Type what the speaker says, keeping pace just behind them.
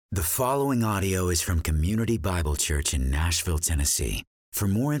The following audio is from Community Bible Church in Nashville, Tennessee. For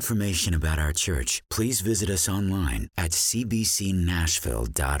more information about our church, please visit us online at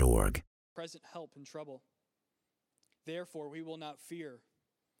CBCNashville.org. Present help in trouble. Therefore we will not fear,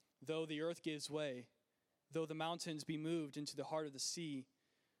 though the earth gives way, though the mountains be moved into the heart of the sea,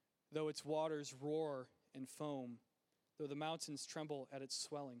 though its waters roar and foam, though the mountains tremble at its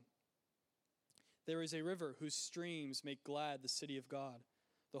swelling. There is a river whose streams make glad the city of God,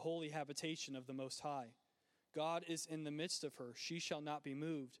 the holy habitation of the Most High. God is in the midst of her. She shall not be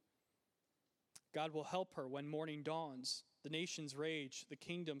moved. God will help her when morning dawns. The nations rage, the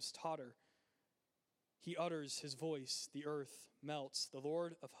kingdoms totter. He utters his voice, the earth melts. The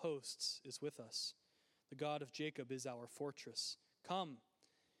Lord of hosts is with us. The God of Jacob is our fortress. Come,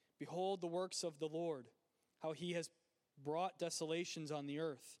 behold the works of the Lord, how he has brought desolations on the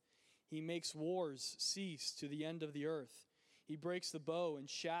earth. He makes wars cease to the end of the earth. He breaks the bow and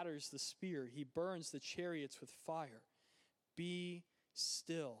shatters the spear. He burns the chariots with fire. Be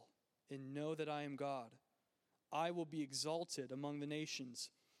still and know that I am God. I will be exalted among the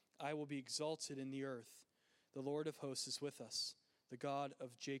nations. I will be exalted in the earth. The Lord of hosts is with us. The God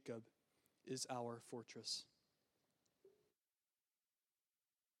of Jacob is our fortress.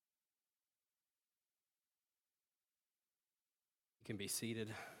 You can be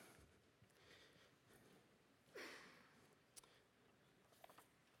seated.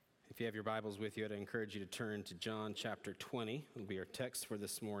 If you have your Bibles with you, I'd encourage you to turn to John chapter 20. It'll be our text for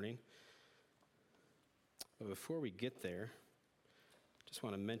this morning. But before we get there, I just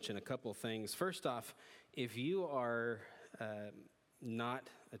want to mention a couple of things. First off, if you are not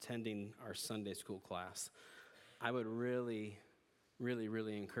attending our Sunday school class, I would really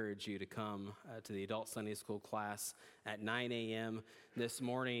encourage you to come to the adult Sunday school class at 9 a.m. This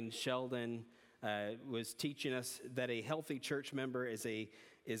morning. Sheldon was teaching us that a healthy church member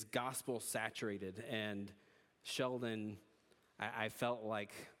is gospel saturated, and Sheldon, I felt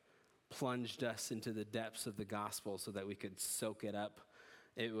like, plunged us into the depths of the gospel so that we could soak it up.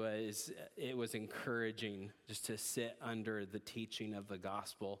 It was encouraging just to sit under the teaching of the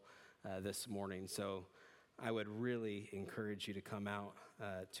gospel this morning. So I would really encourage you to come out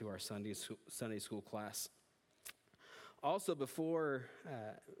to our Sunday school class. Also, before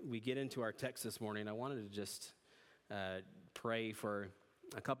we get into our text this morning, I wanted to just pray for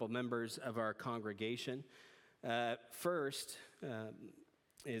a couple members of our congregation. First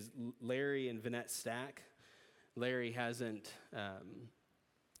is Larry and Vanette Stack. Larry hasn't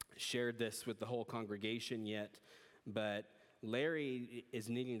shared this with the whole congregation yet, but Larry is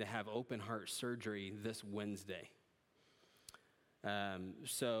needing to have open heart surgery this Wednesday.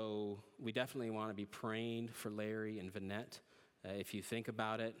 So we definitely want to be praying for Larry and Vanette. If you think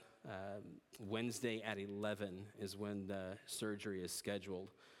about it, Wednesday at 11 is when the surgery is scheduled.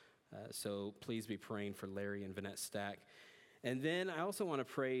 So please be praying for Larry and Vanette Stack. And then I also want to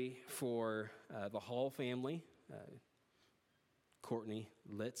pray for the Hall family. Courtney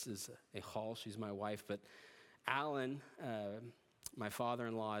Litz is a Hall. She's my wife. But Alan, my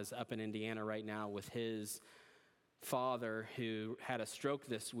father-in-law, is up in Indiana right now with his father who had a stroke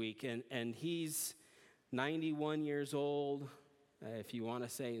this week. And he's 91 years old. If you want to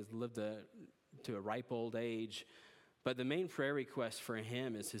say, he's lived to a ripe old age. But the main prayer request for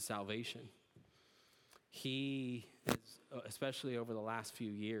him is his salvation. He, especially over the last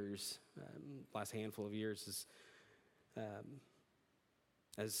few years, last handful of years,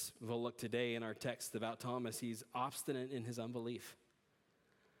 as we'll look today in our text about Thomas, he's obstinate in his unbelief.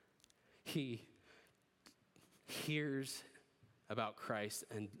 He hears about Christ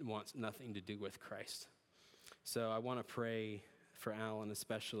and wants nothing to do with Christ. So I want to pray for Alan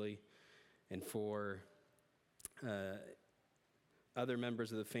especially, and for other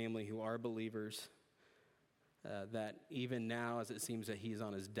members of the family who are believers, that even now, as it seems that he's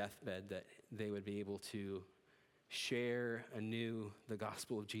on his deathbed, that they would be able to share anew the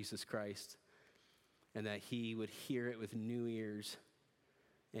gospel of Jesus Christ, and that he would hear it with new ears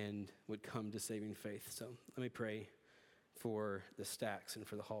and would come to saving faith. So let me pray for the Stacks and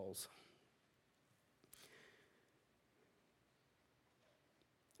for the Halls.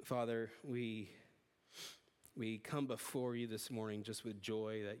 Father, we come before you this morning just with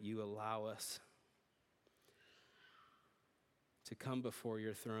joy that you allow us to come before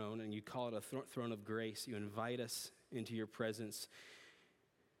your throne, and you call it a throne of grace. You invite us into your presence.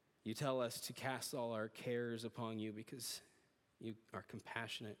 You tell us to cast all our cares upon you because you are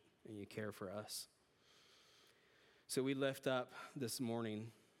compassionate and you care for us. So we lift up this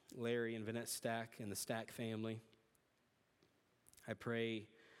morning Larry and Vanette Stack and the Stack family. I pray,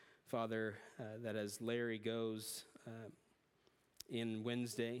 Father, that as Larry goes in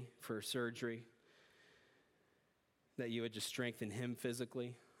Wednesday for surgery, that you would just strengthen him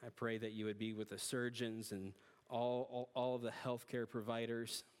physically. I pray that you would be with the surgeons and all of the healthcare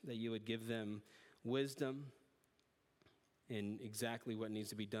providers, that you would give them wisdom in exactly what needs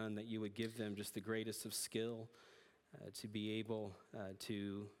to be done, that you would give them just the greatest of skill to be able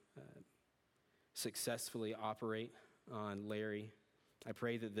to successfully operate on Larry. I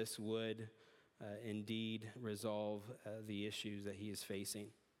pray that this would indeed resolve the issues that he is facing.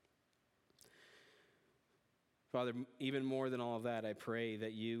 Father, even more than all of that, I pray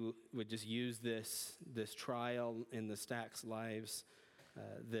that you would just use this trial in the Stacks' lives,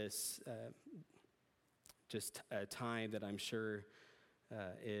 this just a time that I'm sure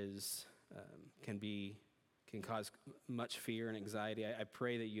can cause much fear and anxiety. I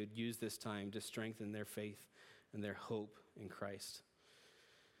pray that you'd use this time to strengthen their faith and their hope in Christ.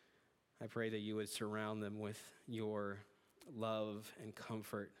 I pray that you would surround them with your love and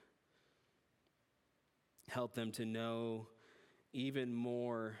comfort. Help them to know even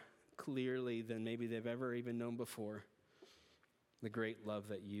more clearly than maybe they've ever even known before the great love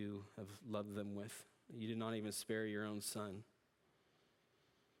that you have loved them with. You did not even spare your own son,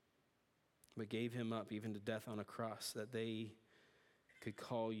 but gave him up even to death on a cross that they could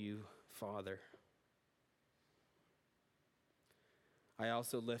call you Father. I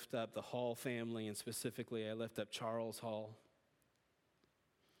also lift up the Hall family, and specifically I lift up Charles Hall,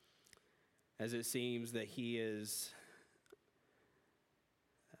 as it seems that he is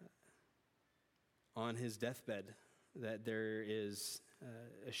on his deathbed, that there is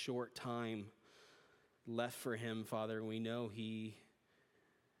a short time left for him, Father. We know he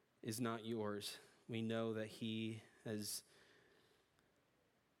is not yours. We know that he has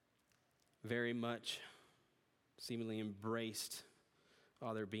very much seemingly embraced,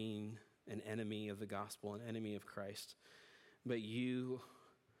 Father, being an enemy of the gospel, an enemy of Christ. But you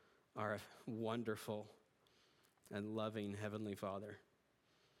are a wonderful and loving Heavenly Father.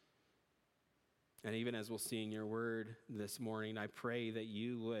 And even as we'll see in your word this morning, I pray that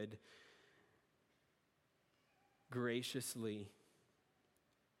you would graciously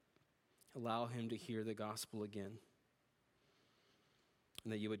allow him to hear the gospel again.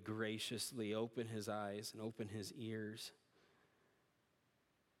 And that you would graciously open his eyes and open his ears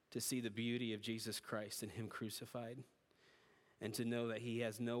to see the beauty of Jesus Christ and him crucified, and to know that he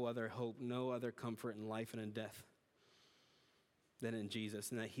has no other hope, no other comfort in life and in death than in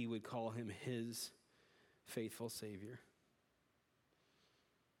Jesus, and that he would call him his faithful Savior.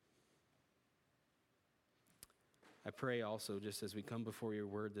 I pray also, just as we come before your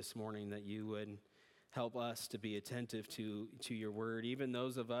word this morning, that you would help us to be attentive to your word, even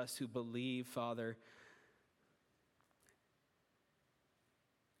those of us who believe, Father.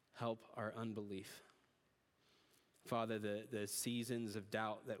 Help our unbelief. Father, the seasons of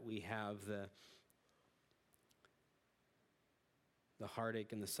doubt that we have, the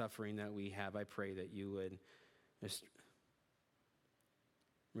heartache and the suffering that we have, I pray that you would just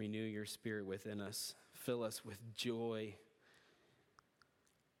renew your spirit within us. Fill us with joy.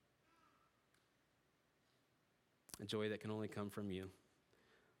 A joy that can only come from you.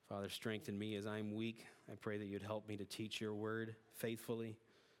 Father, strengthen me as I'm weak. I pray that you'd help me to teach your word faithfully,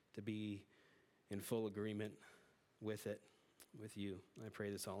 to be in full agreement with it, with you. I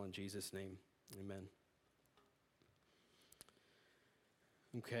pray this all in Jesus' name. Amen.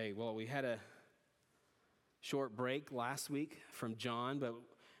 Okay, well, we had a short break last week from John, but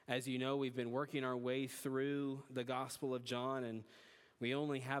as you know, we've been working our way through the Gospel of John, and we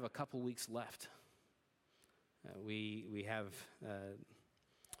only have a couple weeks left. We have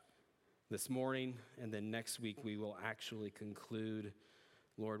this morning, and then next week we will actually conclude,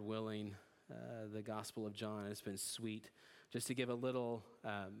 Lord willing, the Gospel of John. It's been sweet. Just to give a little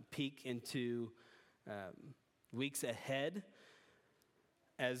peek into weeks ahead,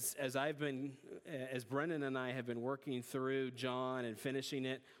 as Brendan and I have been working through John and finishing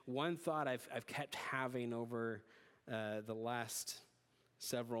it, one thought I've kept having over the last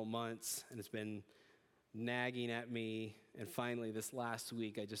several months, and it's been nagging at me, and finally this last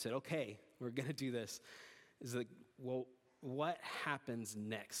week I just said, okay, we're going to do this, is like, well, what happens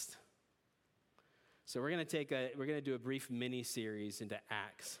next? So we're going to do a brief mini series into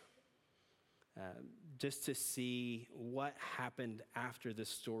Acts, just to see what happened after this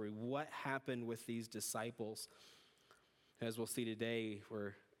story, what happened with these disciples. As we'll see today,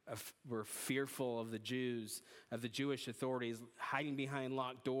 we're fearful of the Jews, of the Jewish authorities, hiding behind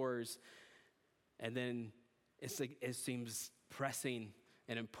locked doors, and then it seems pressing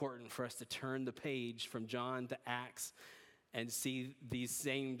and important for us to turn the page from John to Acts and see these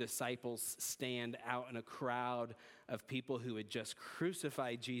same disciples stand out in a crowd of people who had just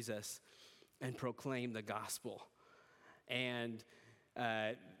crucified Jesus and proclaimed the gospel, and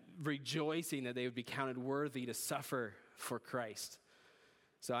rejoicing that they would be counted worthy to suffer for Christ.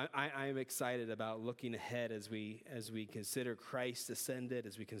 So I am excited about looking ahead as we consider Christ ascended,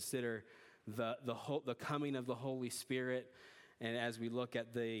 as we consider the coming of the Holy Spirit, and as we look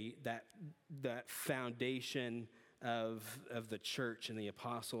at that foundation of the church and the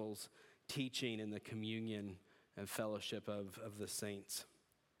apostles' teaching and the communion and fellowship of the saints.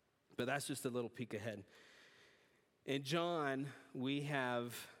 But that's just a little peek ahead. In John, we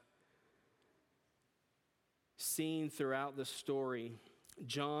have seen throughout the story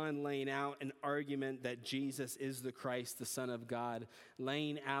John laying out an argument that Jesus is the Christ, the Son of God,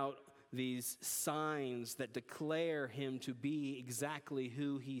 laying out these signs that declare him to be exactly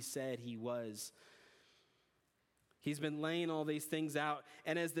who he said he was. He's been laying all these things out,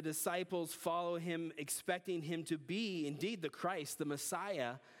 and as the disciples follow him, expecting him to be indeed the Christ, the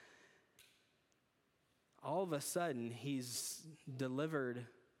Messiah, all of a sudden he's delivered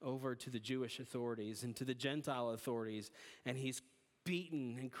over to the Jewish authorities and to the Gentile authorities, and he's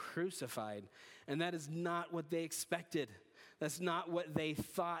beaten and crucified. And that is not what they expected. That's not what they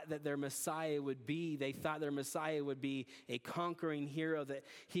thought that their Messiah would be. They thought their Messiah would be a conquering hero, that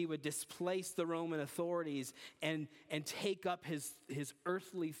he would displace the Roman authorities and take up his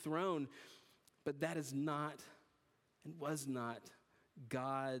earthly throne. But that is not and was not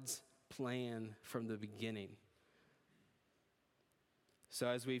God's plan from the beginning. So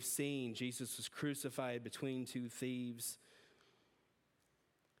as we've seen, Jesus was crucified between two thieves.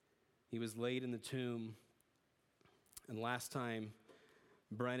 He was laid in the tomb. And last time,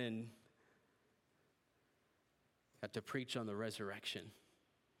 Brennan got to preach on the resurrection.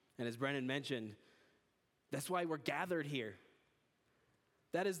 And as Brennan mentioned, that's why we're gathered here.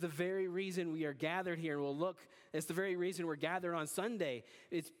 That is the very reason we are gathered here. And we'll look, it's the very reason we're gathered on Sunday.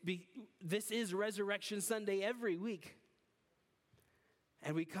 This is Resurrection Sunday every week.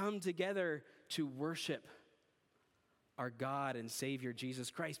 And we come together to worship our God and Savior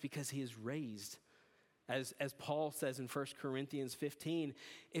Jesus Christ because he is raised. As Paul says in 1 Corinthians 15,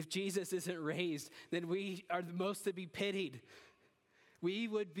 if Jesus isn't raised, then we are the most to be pitied. We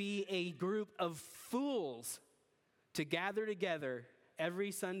would be a group of fools to gather together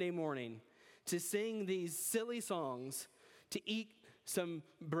every Sunday morning to sing these silly songs, to eat some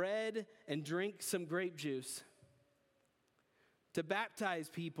bread and drink some grape juice, to baptize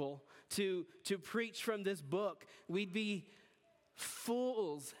people, to preach from this book. We'd be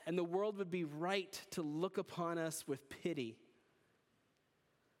fools, and the world would be right to look upon us with pity.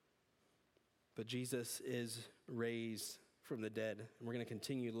 But Jesus is raised from the dead, and we're going to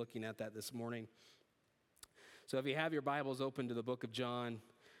continue looking at that this morning. So if you have your Bibles open to the book of John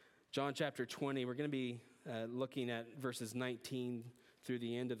chapter 20, we're going to be looking at verses 19 through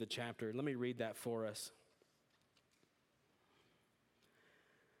the end of the chapter. Let me read that for us.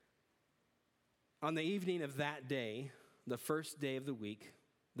 On the evening of that day, the first day of the week,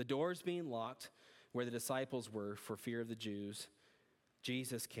 the doors being locked where the disciples were for fear of the Jews,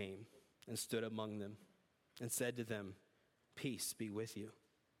 Jesus came and stood among them and said to them, "Peace be with you."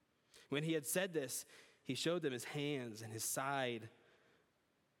 When he had said this, he showed them his hands and his side.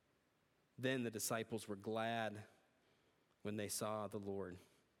 Then the disciples were glad when they saw the Lord.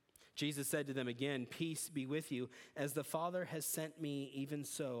 Jesus said to them again, "Peace be with you. As the Father has sent me, even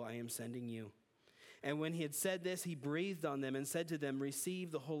so I am sending you." And when he had said this, he breathed on them and said to them,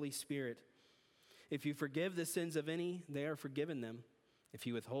 "Receive the Holy Spirit. If you forgive the sins of any, they are forgiven them. If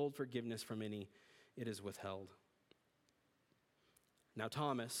you withhold forgiveness from any, it is withheld." Now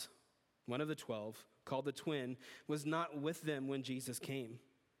Thomas, one of the 12, called the twin, was not with them when Jesus came.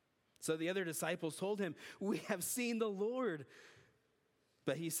 So the other disciples told him, "We have seen the Lord."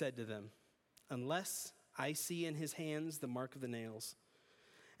 But he said to them, "Unless I see in his hands the mark of the nails,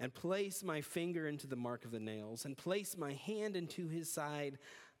 and place my finger into the mark of the nails, and place my hand into his side,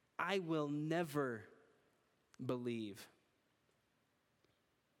 I will never believe."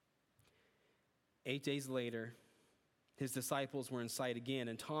 8 days later, his disciples were in sight again,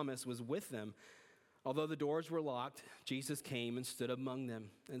 and Thomas was with them. Although the doors were locked, Jesus came and stood among them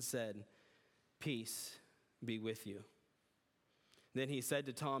and said, "Peace be with you." Then he said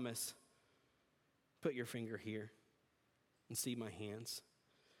to Thomas, "Put your finger here and see my hands,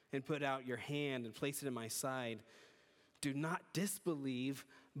 and put out your hand and place it in my side. Do not disbelieve,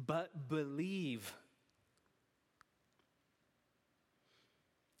 but believe."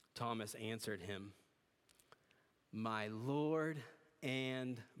 Thomas answered him, "My Lord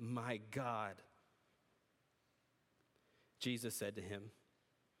and my God." Jesus said to him,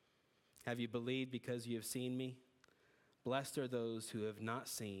 "Have you believed because you have seen me? Blessed are those who have not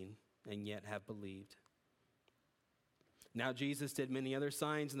seen and yet have believed." Now Jesus did many other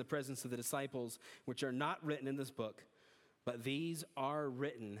signs in the presence of the disciples, which are not written in this book, but these are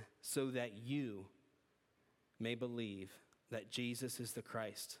written so that you may believe that Jesus is the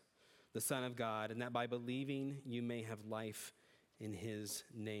Christ, the Son of God, and that by believing you may have life in his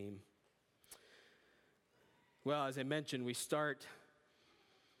name. Well, as I mentioned, we start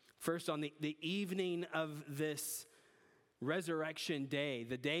first on the evening of this resurrection day,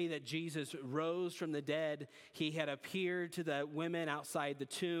 the day that Jesus rose from the dead. He had appeared to the women outside the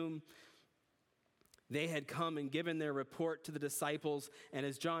tomb. They had come and given their report to the disciples. And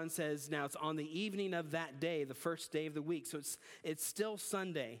as John says, now it's on the evening of that day, the first day of the week. So it's still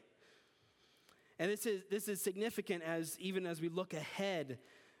Sunday. And this is significant even as we look ahead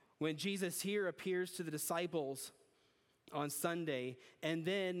when Jesus here appears to the disciples on Sunday. And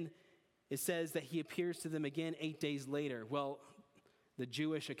then it says that he appears to them again 8 days later. Well, the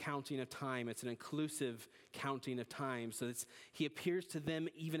Jewish accounting of time, it's an inclusive counting of time. So he appears to them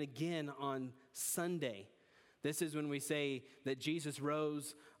even again on Sunday. This is when we say that Jesus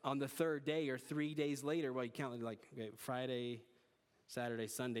rose on the third day or 3 days later. Well, you count like Friday, Saturday,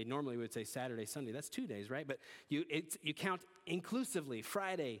 Sunday. Normally we would say Saturday, Sunday. That's 2 days, right? But you count inclusively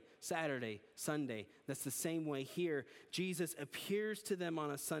Friday, Saturday, Sunday. That's the same way here. Jesus appears to them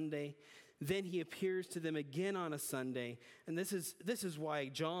on a Sunday. Then he appears to them again on a Sunday. And this is why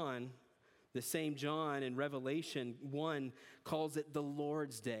John, the same John in Revelation 1, calls it the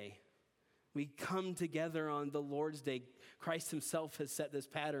Lord's Day. We come together on the Lord's Day. Christ himself has set this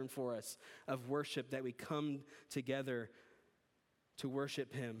pattern for us of worship, that we come together to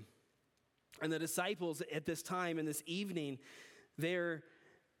worship him. And the disciples at this time, in this evening, they're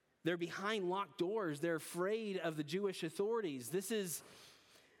behind locked doors. They're afraid of the Jewish authorities. This is,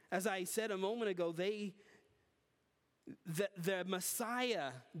 as I said a moment ago, the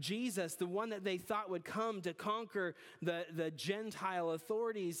Messiah, Jesus, the one that they thought would come to conquer the Gentile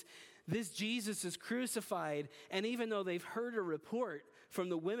authorities, this Jesus is crucified. And even though they've heard a report from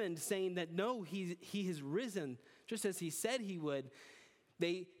the women saying that no, he has risen, just as he said he would,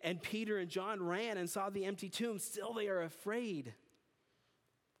 and Peter and John ran and saw the empty tomb, still they are afraid.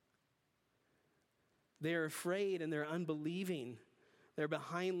 They are afraid and they're unbelieving. They're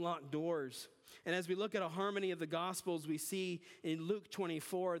behind locked doors. And as we look at a harmony of the Gospels, we see in Luke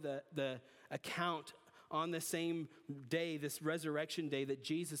 24 the account on the same day, this resurrection day, that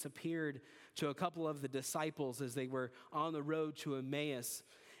Jesus appeared to a couple of the disciples as they were on the road to Emmaus.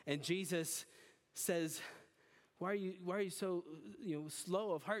 And Jesus says, Why are you so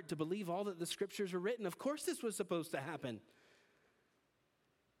slow of heart to believe all that the scriptures are written? Of course this was supposed to happen.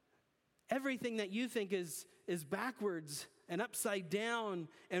 Everything that you think is backwards and upside down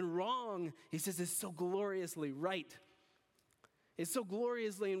and wrong, he says, is so gloriously right. It's so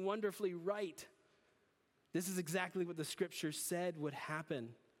gloriously and wonderfully right. This is exactly what the scripture said would happen.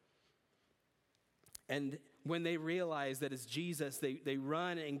 And when they realize that it's Jesus, they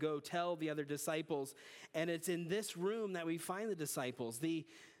run and go tell the other disciples. And it's in this room that we find the disciples.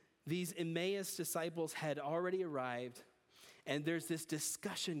 These Emmaus disciples had already arrived. And there's this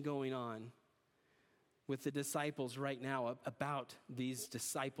discussion going on with the disciples right now about these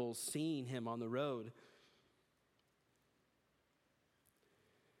disciples seeing him on the road.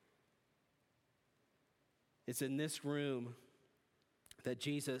 It's in this room that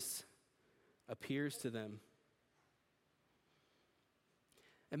Jesus appears to them.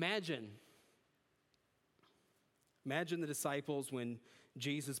 Imagine the disciples when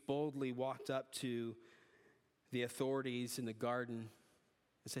Jesus boldly walked up to the authorities in the garden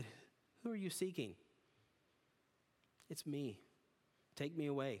and said, "Who are you seeking?" "It's me. Take me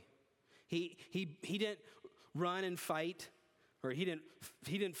away." He didn't run and fight, or he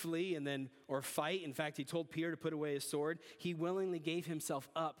didn't flee or fight. In fact, he told Peter to put away his sword. He willingly gave himself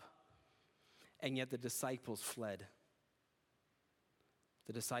up, and yet the disciples fled.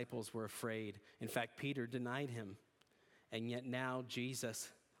 The disciples were afraid. In fact, Peter denied him. And yet now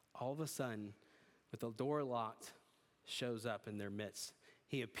Jesus, all of a sudden, with the door locked, shows up in their midst.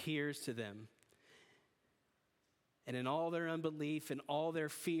 He appears to them. And in all their unbelief and all their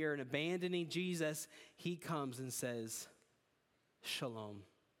fear and abandoning Jesus, he comes and says, "Shalom.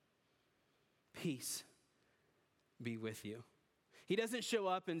 Peace be with you." He doesn't show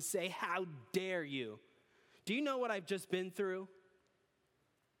up and say, "How dare you? Do you know what I've just been through?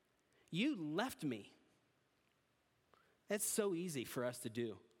 You left me." That's so easy for us to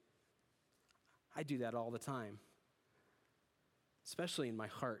do. I do that all the time, especially in my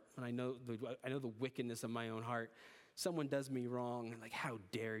heart, when I know the wickedness of my own heart. someone does me wrong, like, how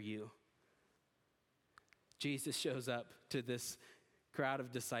dare you? Jesus shows up to this crowd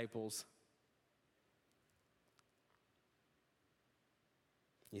of disciples.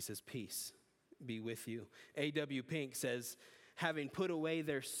 He says, peace be with you. A.W. Pink says, having put away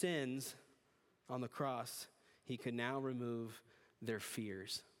their sins on the cross, he could now remove their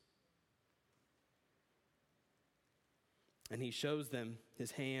fears. And he shows them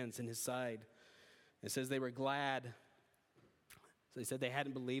his hands and his side. It says they were glad. So they said they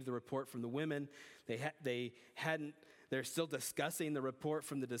hadn't believed the report from the women. They're still discussing the report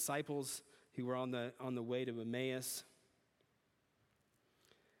from the disciples who were on the way to Emmaus.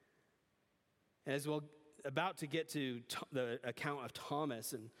 As well, about to get to the account of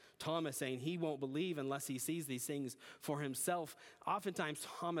Thomas, and Thomas saying he won't believe unless he sees these things for himself. Oftentimes,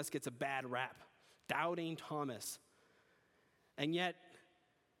 Thomas gets a bad rap, doubting Thomas. And yet,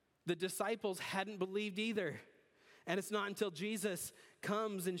 the disciples hadn't believed either. And it's not until Jesus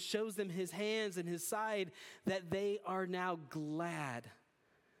comes and shows them his hands and his side that they are now glad.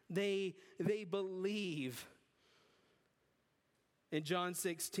 They believe. In John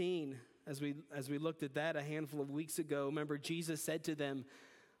 16, as we looked at that a handful of weeks ago, remember Jesus said to them,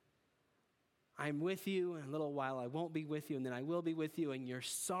 I'm with you, in a little while I won't be with you, and then I will be with you, and your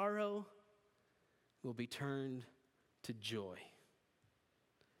sorrow will be turned to joy.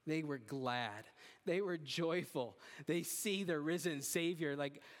 They were glad. They were joyful. They see the risen Savior.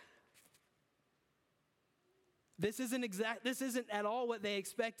 Like, this isn't at all what they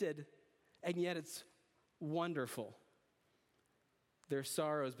expected, and yet it's wonderful. Their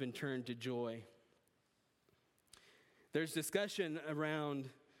sorrow has been turned to joy. There's discussion around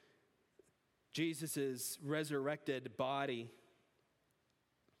Jesus' resurrected body.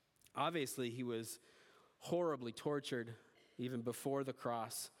 Obviously, he was horribly tortured even before the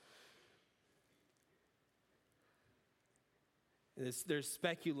cross. There's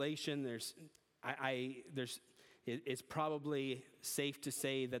speculation. It's probably safe to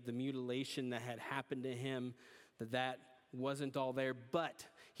say that the mutilation that had happened to him, that wasn't all there, but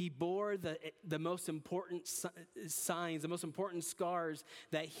he bore the most important signs, the most important scars,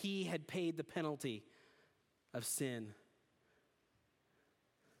 that he had paid the penalty of sin.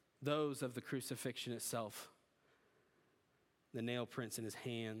 Those of the crucifixion itself. The nail prints in his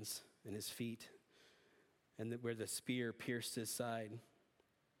hands and his feet, and where the spear pierced his side.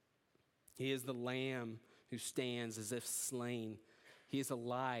 He is the lamb who stands as if slain. He is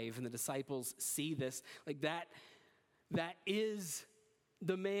alive, and the disciples see this. Like that is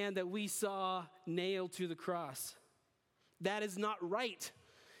the man that we saw nailed to the cross. That is not right.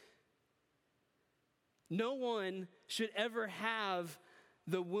 No one should ever have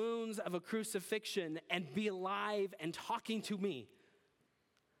the wounds of a crucifixion and be alive and talking to me.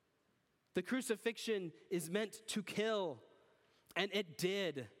 The crucifixion is meant to kill, and it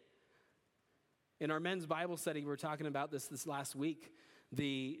did. In our men's Bible study, we were talking about this last week,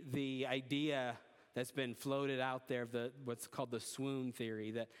 the idea that's been floated out there of what's called the swoon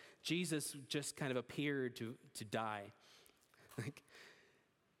theory, that Jesus just kind of appeared to die. Like,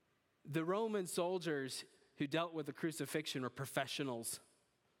 the Roman soldiers who dealt with the crucifixion were professionals.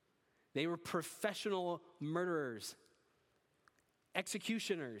 They were professional murderers,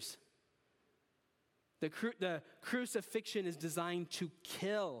 executioners. The crucifixion is designed to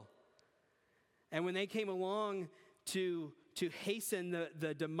kill. And when they came along to hasten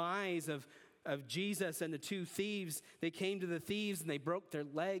the demise of Jesus and the two thieves, they came to the thieves and they broke their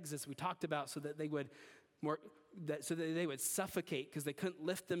legs, as we talked about, so that they would suffocate because they couldn't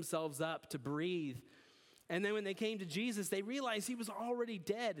lift themselves up to breathe. And then when they came to Jesus, they realized he was already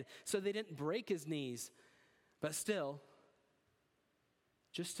dead, so they didn't break his knees. But still,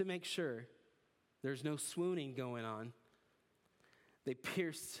 just to make sure there's no swooning going on, they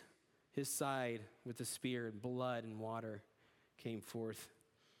pierced his side with a spear, and blood and water came forth.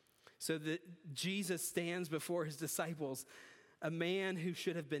 So that Jesus stands before his disciples, a man who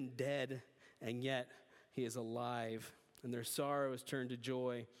should have been dead, and yet he is alive, and their sorrow is turned to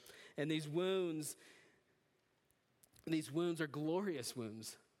joy. And these wounds are glorious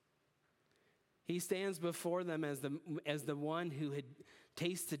wounds. He stands before them as the one who had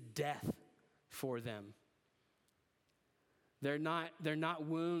tasted death for them. They're not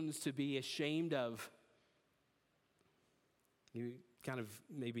wounds to be ashamed of. You kind of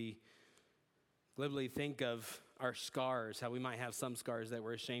maybe glibly think of our scars, how we might have some scars that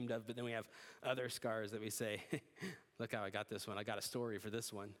we're ashamed of, but then we have other scars that we say, look how I got this one. I got a story for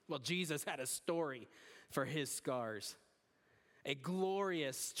this one. Well, Jesus had a story for his scars. A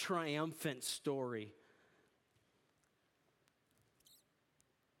glorious, triumphant story.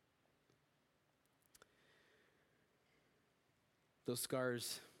 Those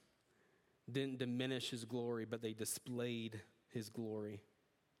scars didn't diminish his glory, but they displayed his glory.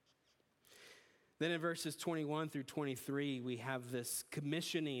 Then in verses 21 through 23, we have this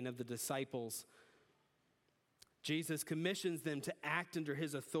commissioning of the disciples. Jesus commissions them to act under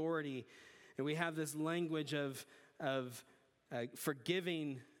his authority. And we have this language of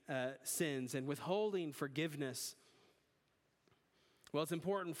forgiving sins and withholding forgiveness. Well, it's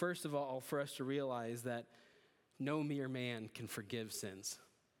important, first of all, for us to realize that no mere man can forgive sins.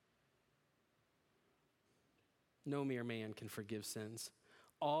 No mere man can forgive sins.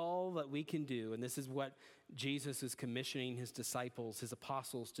 All that we can do, and this is what Jesus is commissioning his disciples, his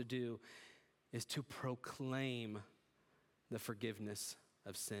apostles to do, is to proclaim the forgiveness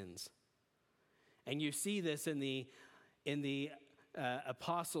of sins. And you see this in the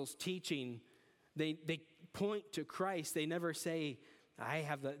apostles' teaching. They point to Christ. They never say,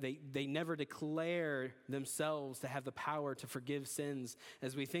 they never declare themselves to have the power to forgive sins.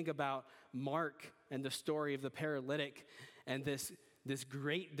 As we think about Mark and the story of the paralytic and this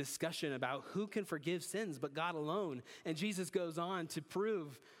great discussion about who can forgive sins but God alone. And Jesus goes on to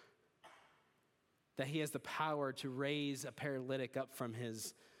prove that he has the power to raise a paralytic up from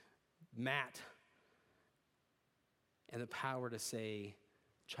his mat and the power to say,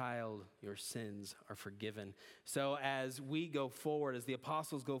 "Child, your sins are forgiven." So as we go forward, as the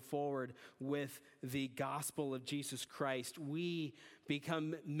apostles go forward with the gospel of Jesus Christ, we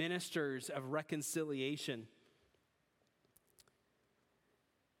become ministers of reconciliation.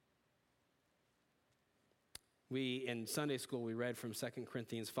 In Sunday school, we read from 2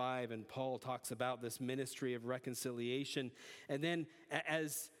 Corinthians 5, and Paul talks about this ministry of reconciliation. And then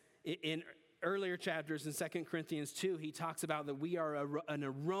as in earlier chapters in 2 Corinthians 2, he talks about that we are an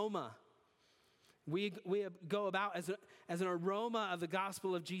aroma. We go about as an aroma of the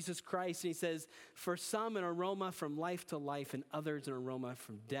gospel of Jesus Christ. And he says, for some an aroma from life to life, and others an aroma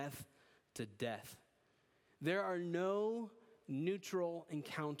from death to death. There are no neutral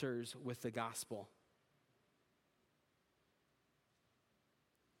encounters with the gospel.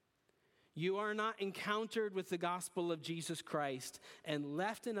 You are not encountered with the gospel of Jesus Christ and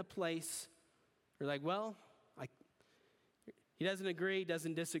left in a place you're like, well, he doesn't agree,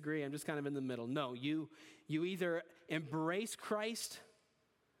 doesn't disagree, I'm just kind of in the middle. No, you either embrace Christ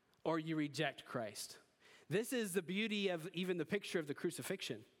or you reject Christ. This is the beauty of even the picture of the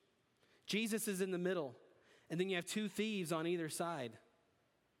crucifixion. Jesus is in the middle, and then you have two thieves on either side.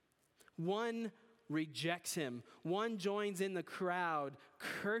 One rejects him. One joins in the crowd,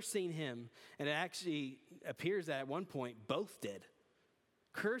 cursing him. And it actually appears that at one point, both did.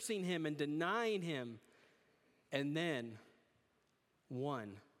 Cursing him and denying him. And then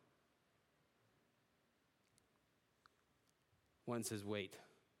one says, wait,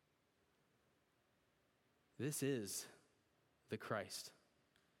 this is the Christ.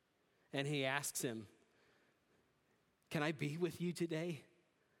 And he asks him, can I be with you today?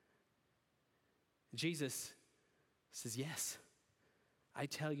 Jesus says, yes, I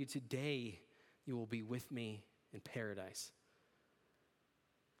tell you today you will be with me in paradise.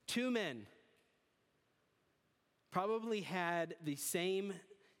 Two men probably had the same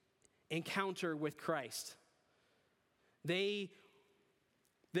encounter with Christ. Their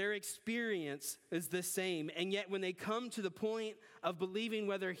experience is the same, and yet when they come to the point of believing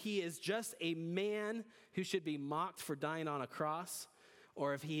whether he is just a man who should be mocked for dying on a cross,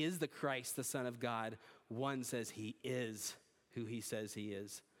 or if he is the Christ, the Son of God, one says he is who he says he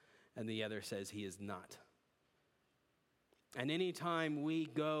is, and the other says he is not. And anytime we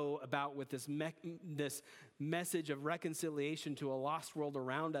go about with this message of reconciliation to a lost world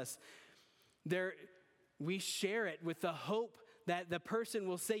around us, we share it with the hope that the person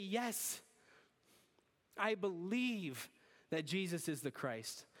will say, yes, I believe that Jesus is the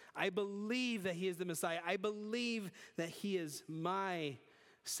Christ. I believe that he is the Messiah. I believe that he is my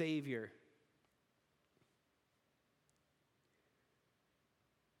Savior.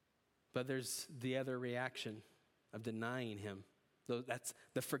 But there's the other reaction of denying him. That's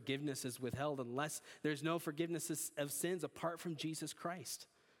the forgiveness is withheld unless there's no forgiveness of sins apart from Jesus Christ.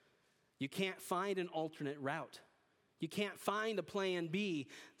 You can't find an alternate route. You can't find a plan B.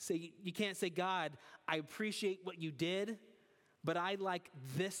 You can't say, God, I appreciate what you did, but I like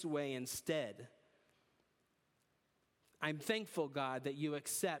this way instead. I'm thankful, God, that you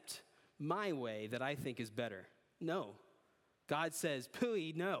accept my way that I think is better. No. God says,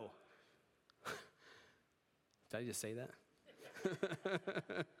 pooey, no. Did I just say that?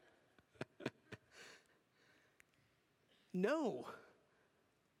 No.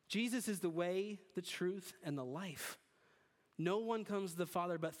 Jesus is the way, the truth, and the life. No one comes to the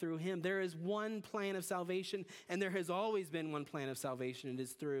Father but through him. There is one plan of salvation, and there has always been one plan of salvation. It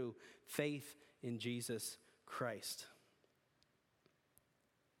is through faith in Jesus Christ.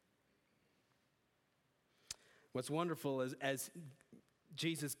 What's wonderful is as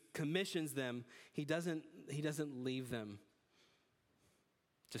Jesus commissions them, he doesn't leave them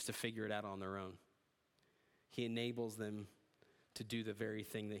just to figure it out on their own. He enables them to do the very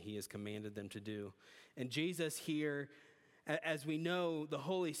thing that he has commanded them to do. And Jesus here, as we know, the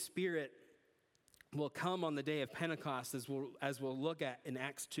Holy Spirit will come on the day of Pentecost, as we'll look at in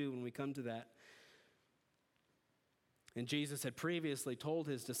Acts 2 when we come to that. And Jesus had previously told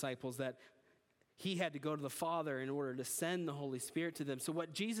his disciples that he had to go to the Father in order to send the Holy Spirit to them. So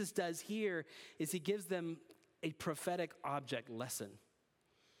what Jesus does here is he gives them a prophetic object lesson.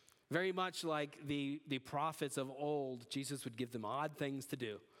 Very much like the prophets of old, Jesus would give them odd things to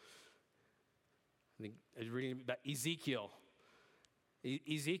do. I think I was reading about Ezekiel.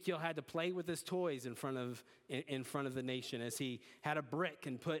 Ezekiel had to play with his toys in front of the nation as he had a brick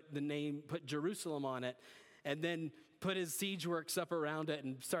and put Jerusalem on it, and then put his siege works up around it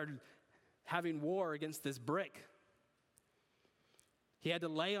and started having war against this brick. He had to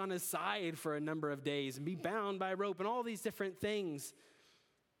lay on his side for a number of days and be bound by rope and all these different things.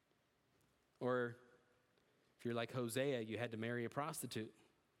 Or if you're like Hosea, you had to marry a prostitute.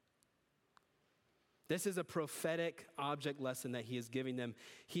 This is a prophetic object lesson that he is giving them.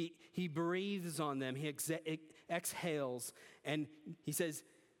 He breathes on them. He exhales. And he says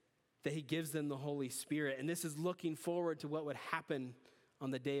that he gives them the Holy Spirit. And this is looking forward to what would happen on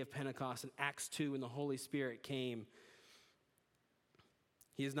the day of Pentecost in Acts 2 when the Holy Spirit came.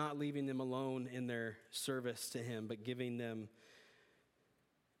 He is not leaving them alone in their service to him, but giving them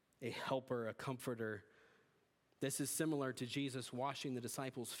a helper, a comforter. This is similar to Jesus washing the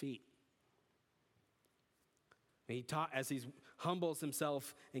disciples' feet. As he humbles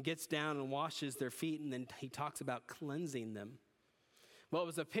himself and gets down and washes their feet, and then he talks about cleansing them. Well, it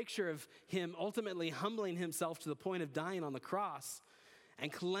was a picture of him ultimately humbling himself to the point of dying on the cross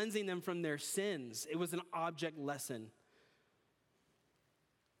and cleansing them from their sins. It was an object lesson.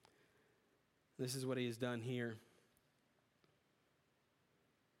 This is what he has done here.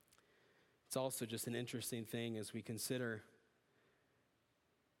 It's also just an interesting thing as we consider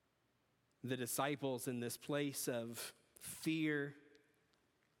the disciples in this place of fear.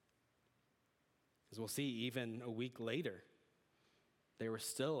 As we'll see, even a week later, they were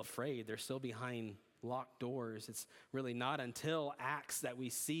still afraid. They're still behind locked doors. It's really not until Acts that we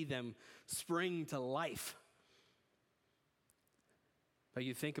see them spring to life. But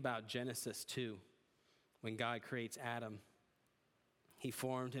you think about Genesis 2, when God creates Adam. He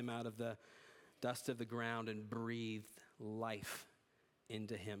formed him out of the dust of the ground and breathed life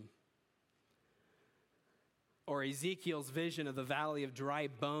into him. Or Ezekiel's vision of the valley of dry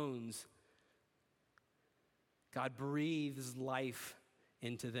bones. God breathes life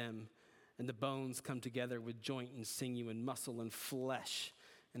into them, and the bones come together with joint and sinew and muscle and flesh,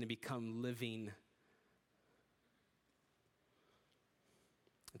 and they become living.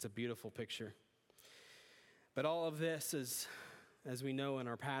 It's a beautiful picture. But all of this is, as we know in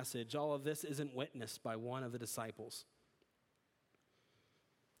our passage, all of this isn't witnessed by one of the disciples.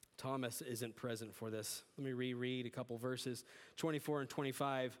 Thomas isn't present for this. Let me reread a couple verses, 24 and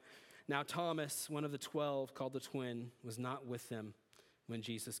 25. Now Thomas, one of the 12, called the twin, was not with them when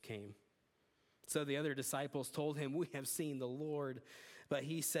Jesus came. So the other disciples told him, "We have seen the Lord." But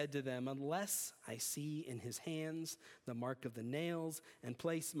he said to them, "Unless I see in his hands the mark of the nails, and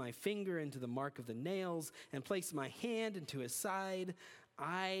place my finger into the mark of the nails, and place my hand into his side,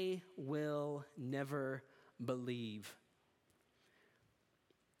 I will never believe."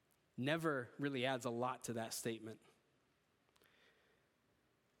 Never really adds a lot to that statement.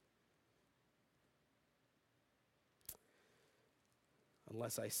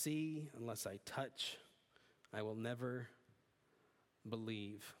 Unless I see, unless I touch, I will never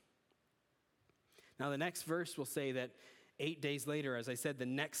believe. Now, the next verse will say that 8 days later, as I said, the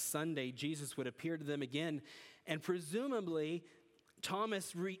next Sunday, Jesus would appear to them again. And presumably,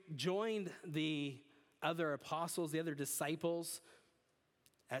 Thomas joined the other apostles, the other disciples,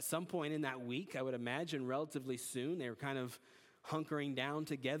 at some point in that week, I would imagine relatively soon. They were kind of hunkering down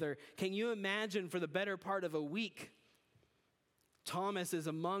together. Can you imagine for the better part of a week, Thomas is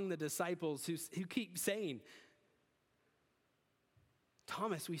among the disciples who keep saying,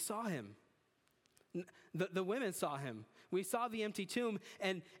 "Thomas, we saw him." The women saw him. We saw the empty tomb,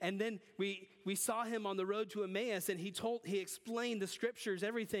 and then we saw him on the road to Emmaus, and he explained the scriptures,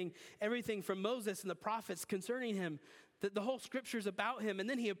 everything from Moses and the prophets concerning him, the whole scriptures about him. And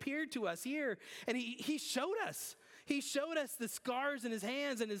then he appeared to us here, and he showed us. He showed us the scars in his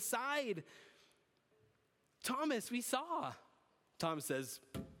hands and his side. Thomas, we saw. Thomas says,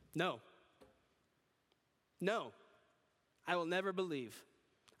 no, I will never believe.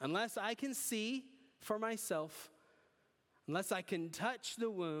 Unless I can see for myself, unless I can touch the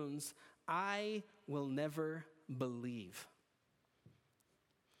wounds, I will never believe.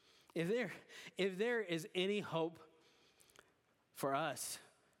 If there is any hope for us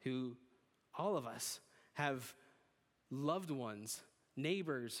who, all of us, have loved ones,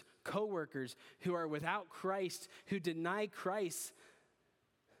 neighbors, coworkers who are without Christ, who deny Christ,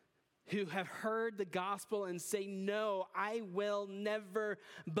 who have heard the gospel and say, no, I will never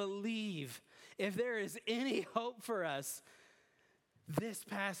believe. If there is any hope for us, this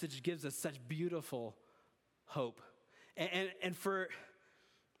passage gives us such beautiful hope. And for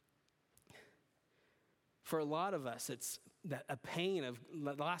a lot of us, it's that a pain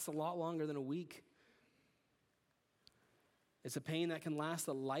that lasts a lot longer than a week. It's a pain that can last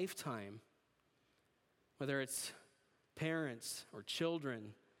a lifetime, whether it's parents or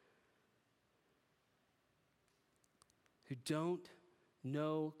children who don't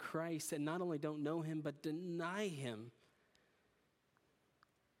know Christ, and not only don't know him, but deny him.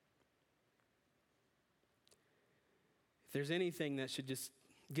 If there's anything that should just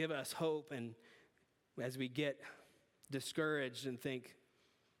give us hope, and as we get discouraged and think,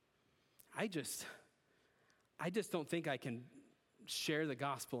 I just don't think I can share the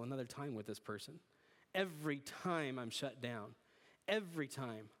gospel another time with this person. Every time I'm shut down. Every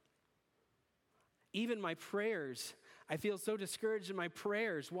time. Even my prayers, I feel so discouraged in my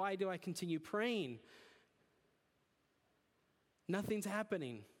prayers. Why do I continue praying? Nothing's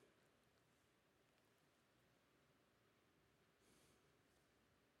happening.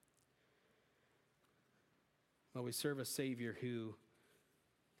 Well, we serve a Savior who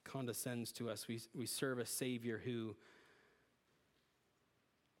condescends to us. We serve a Savior who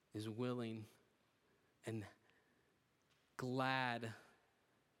is willing and glad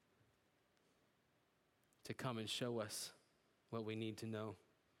to come and show us what we need to know.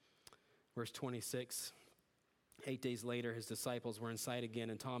 Verse 26, 8 days later, his disciples were inside again,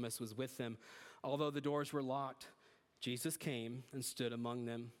 and Thomas was with them. Although the doors were locked, Jesus came and stood among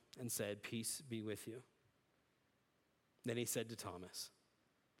them and said, "Peace be with you." Then he said to Thomas,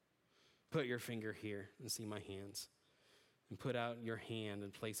 "Put your finger here and see my hands, and put out your hand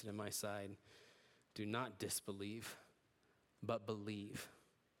and place it in my side. Do not disbelieve, but believe."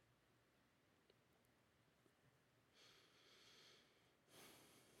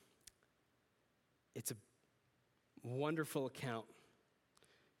 It's a wonderful account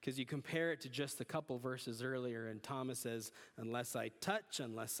because you compare it to just a couple verses earlier, and Thomas says, unless I touch,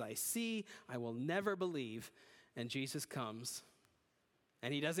 unless I see, I will never believe. And Jesus comes,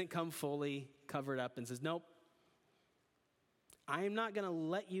 and he doesn't come fully covered up and says, nope, I am not going to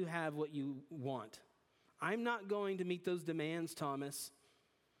let you have what you want. I'm not going to meet those demands, Thomas.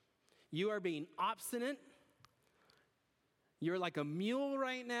 You are being obstinate. You're like a mule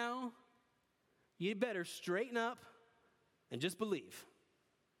right now. You better straighten up and just believe.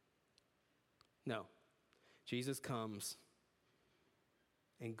 No. Jesus comes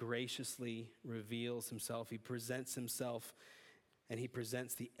and graciously reveals himself. He presents himself, and he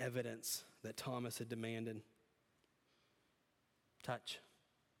presents the evidence that Thomas had demanded. Touch.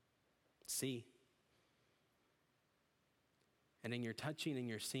 See. And in your touching and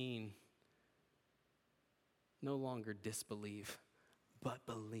your seeing, no longer disbelieve, but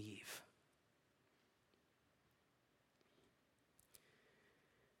believe.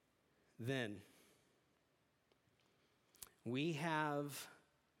 Then, we have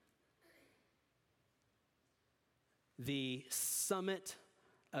the summit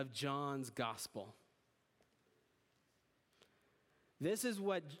of John's gospel. This is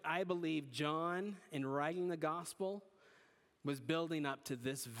what I believe John, in writing the gospel, was building up to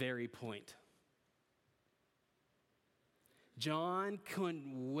this very point. John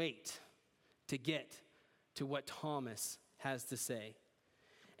couldn't wait to get to what Thomas has to say.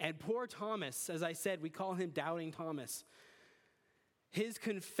 And poor Thomas, as I said, we call him Doubting Thomas. His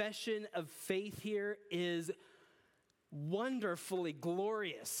confession of faith here is wonderfully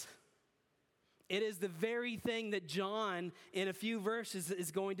glorious. It is the very thing that John, in a few verses,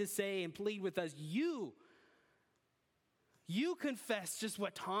 is going to say and plead with us. You confess just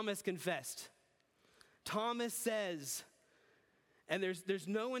what Thomas confessed. Thomas says, and there's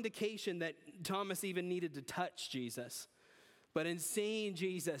no indication that Thomas even needed to touch Jesus. But in seeing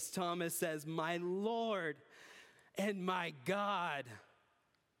Jesus, Thomas says, "My Lord and my God."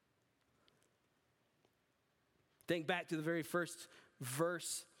 Think back to the very first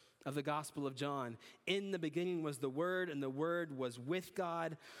verse of the Gospel of John. In the beginning was the Word, and the Word was with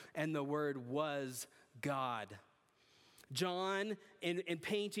God, and the Word was God. John, in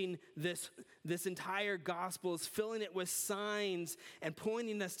painting this entire gospel, is filling it with signs and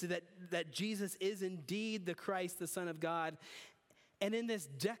pointing us to that Jesus is indeed the Christ, the Son of God. And in this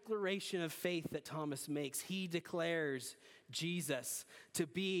declaration of faith that Thomas makes, he declares Jesus to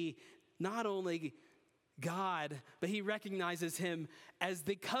be not only God, but he recognizes him as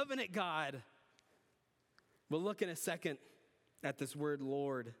the covenant God. We'll look in a second at this word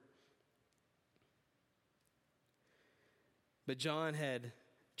Lord. But John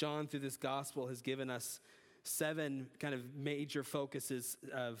through this gospel has given us 7 kind of major focuses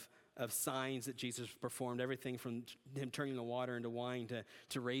of signs that Jesus performed. Everything from him turning the water into wine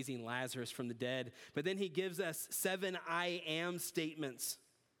to raising Lazarus from the dead. But then he gives us 7 I am statements.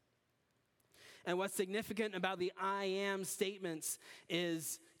 And what's significant about the I am statements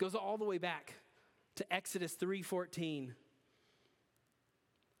goes all the way back to Exodus 3:14.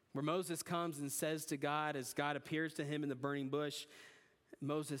 Where Moses comes and says to God, as God appears to him in the burning bush,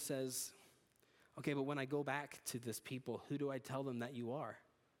 Moses says, okay, but when I go back to this people, who do I tell them that you are?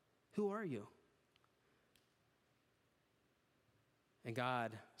 Who are you? And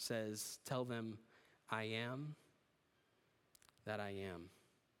God says, tell them, I am that I am.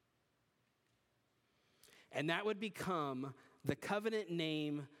 And that would become the covenant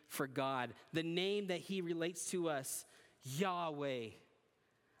name for God, the name that he relates to us, Yahweh.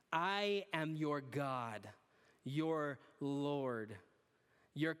 I am your God, your Lord,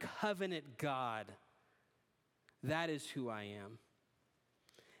 your covenant God. That is who I am.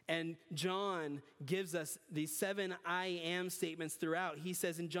 And John gives us these 7 I am statements throughout. He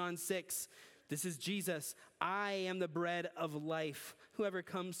says in John 6, this is Jesus, I am the bread of life. Whoever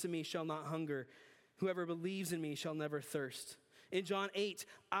comes to me shall not hunger. Whoever believes in me shall never thirst. In John 8,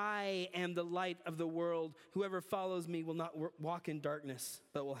 I am the light of the world. Whoever follows me will not walk in darkness,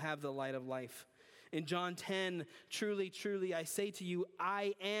 but will have the light of life. In John 10, truly, truly, I say to you,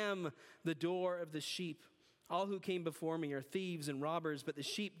 I am the door of the sheep. All who came before me are thieves and robbers, but the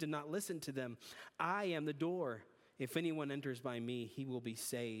sheep did not listen to them. I am the door. If anyone enters by me, he will be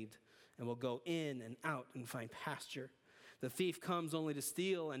saved and will go in and out and find pasture. The thief comes only to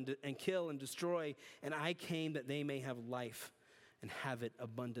steal and kill and destroy, and I came that they may have life and have it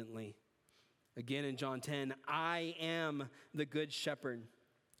abundantly. Again in John 10, I am the good shepherd.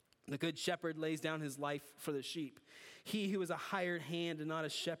 The good shepherd lays down his life for the sheep. He who is a hired hand and not a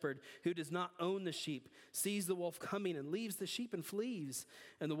shepherd, who does not own the sheep, sees the wolf coming and leaves the sheep and flees,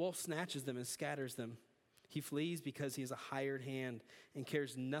 and the wolf snatches them and scatters them. He flees because he is a hired hand and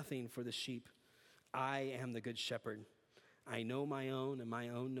cares nothing for the sheep. I am the good shepherd. I know my own, and my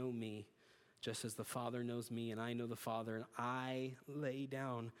own know me, just as the Father knows me, and I know the Father, and I lay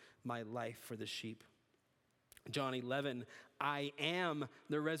down my life for the sheep. John 11, I am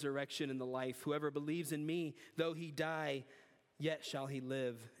the resurrection and the life. Whoever believes in me, though he die, yet shall he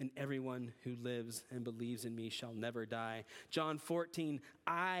live, and everyone who lives and believes in me shall never die. John 14,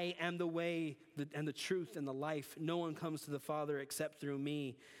 I am the way and the truth and the life. No one comes to the Father except through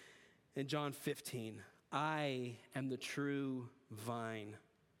me. And John 15, I am the true vine.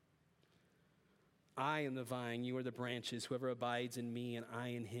 I am the vine, you are the branches. Whoever abides in me and I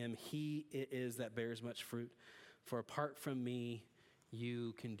in him, he it is that bears much fruit. For apart from me,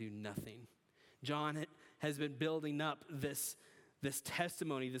 you can do nothing. John has been building up this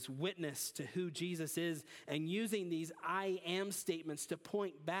testimony, this witness to who Jesus is, and using these I am statements to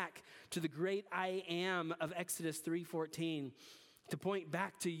point back to the great I am of Exodus 3:14, to point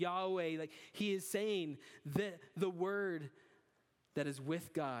back to Yahweh. Like he is saying that the word that is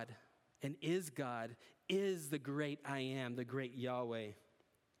with God and is God is the great I am, the great Yahweh.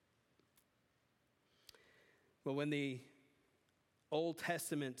 Well, when the Old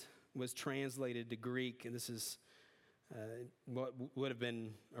Testament was translated to Greek, and this is what would have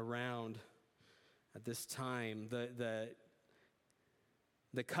been around at this time, the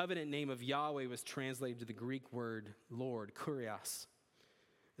covenant name of Yahweh was translated to the Greek word Lord, kurios.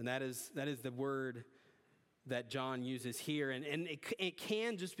 And that is the word that John uses here. And it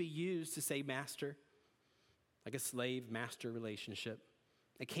can just be used to say master, like a slave-master relationship.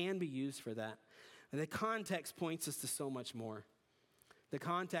 It can be used for that. And the context points us to so much more. The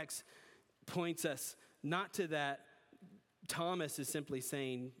context points us not to that Thomas is simply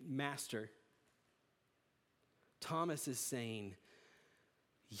saying master. Thomas is saying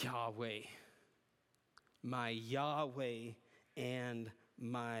Yahweh, my Yahweh and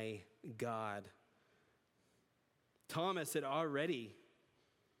my God. Thomas had already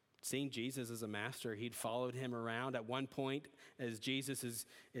seeing Jesus as a master. He'd followed him around. At one point, as Jesus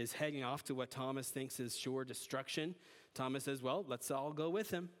is heading off to what Thomas thinks is sure destruction, Thomas says, well, let's all go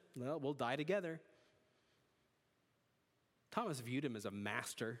with him. Well, we'll die together. Thomas viewed him as a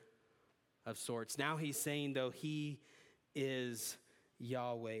master of sorts. Now he's saying, though, he is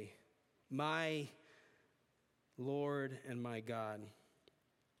Yahweh, my Lord and my God.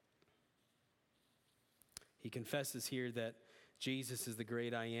 He confesses here that Jesus is the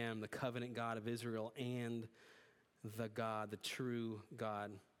great I am, the covenant God of Israel, and the God, the true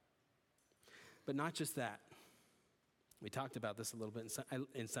God. But not just that. We talked about this a little bit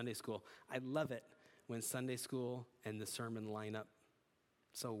in Sunday school. I love it when Sunday school and the sermon line up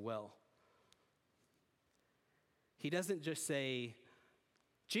so well. He doesn't just say,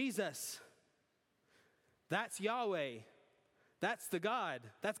 Jesus, that's Yahweh, that's the God,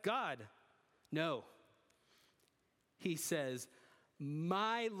 that's God. No. He says,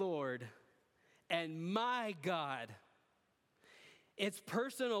 my Lord and my God. It's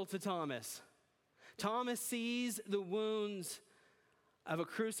personal to Thomas. Thomas sees the wounds of a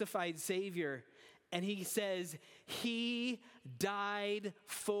crucified Savior, and he says, he died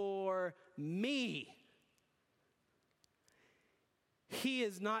for me. He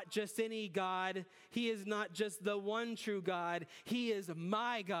is not just any God. He is not just the one true God. He is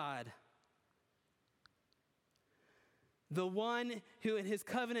my God. The one who in his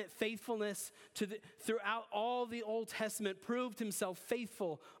covenant faithfulness throughout all the Old Testament proved himself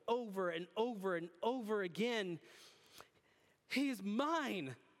faithful over and over and over again. He is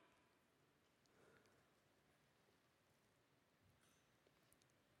mine.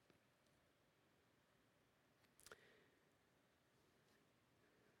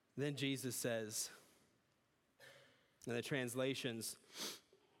 Then Jesus says, and the translations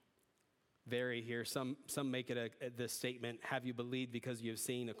vary here. Some make it the statement, have you believed because you have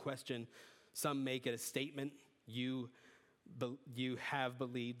seen? A question. Some make it a statement, you have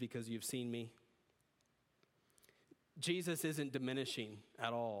believed because you've seen me. Jesus isn't diminishing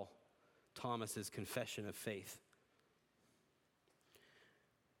at all Thomas's confession of faith.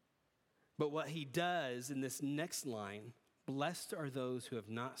 But what he does in this next line, blessed are those who have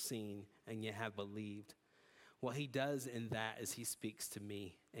not seen and yet have believed. What he does in that is he speaks to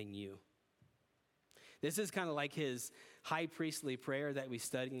me and you. This is kind of like his high priestly prayer that we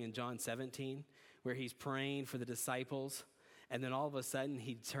study in John 17, where he's praying for the disciples, and then all of a sudden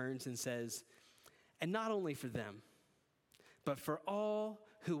he turns and says, and not only for them, but for all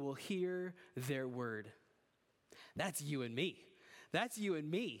who will hear their word. That's you and me. That's you and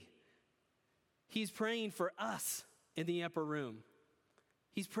me. He's praying for us in the upper room.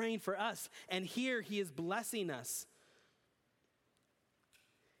 He's praying for us, and here he is blessing us.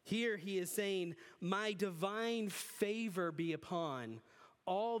 Here he is saying, my divine favor be upon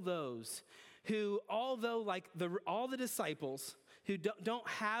all those who, although like all the disciples who don't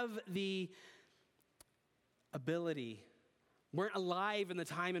have the ability, weren't alive in the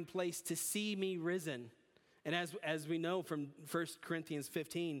time and place to see me risen. And as we know from 1 Corinthians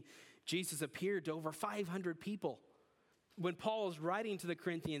 15, Jesus appeared to over 500 people. When Paul is writing to the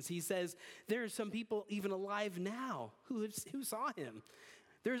Corinthians, he says, there are some people even alive now who saw him.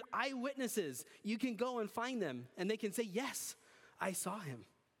 There's eyewitnesses. You can go and find them, and they can say, yes, I saw him.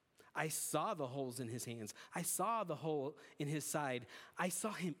 I saw the holes in his hands. I saw the hole in his side. I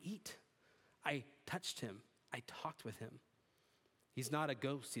saw him eat. I touched him. I talked with him. He's not a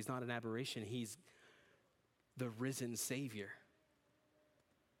ghost. He's not an aberration. He's the risen Savior.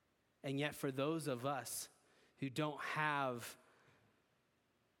 And yet for those of us who don't have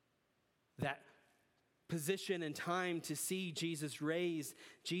that position and time to see Jesus raised,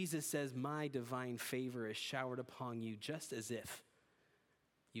 Jesus says, my divine favor is showered upon you just as if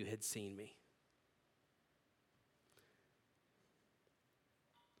you had seen me.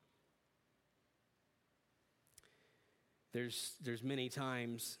 There's many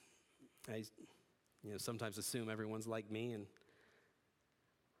times, I sometimes assume everyone's like me, and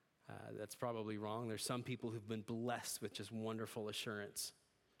that's probably wrong. There's some people who've been blessed with just wonderful assurance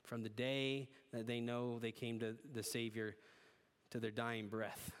from the day that they know they came to the Savior to their dying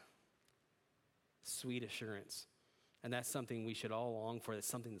breath. Sweet assurance. And that's something we should all long for. That's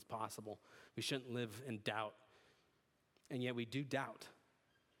something that's possible. We shouldn't live in doubt. And yet we do doubt.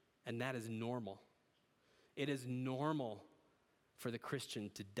 And that is normal. It is normal for the Christian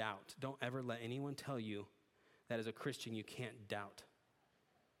to doubt. Don't ever let anyone tell you that as a Christian you can't doubt.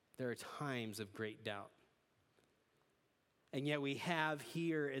 There are times of great doubt. And yet we have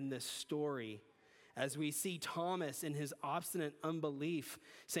here in this story, as we see Thomas in his obstinate unbelief,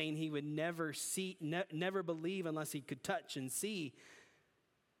 saying he would never believe unless he could touch and see.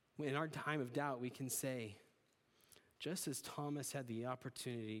 in our time of doubt, we can say, just as Thomas had the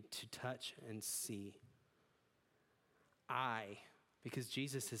opportunity to touch and see, because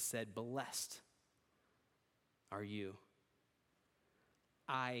Jesus has said, blessed are you,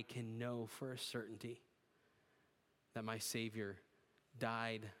 I can know for a certainty that my Savior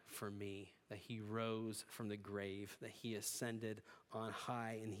died for me, that he rose from the grave, that he ascended on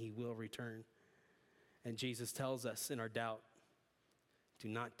high, and he will return. And Jesus tells us in our doubt, do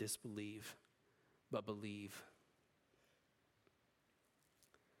not disbelieve, but believe.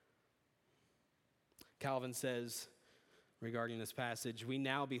 Calvin says regarding this passage, we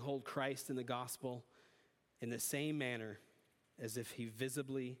now behold Christ in the gospel in the same manner as if he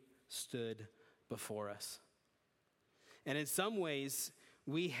visibly stood before us. And in some ways,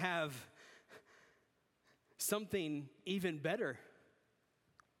 we have something even better.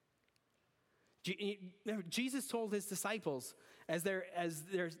 Jesus told his disciples as they're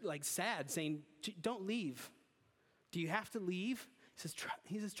like sad, saying, don't leave. Do you have to leave?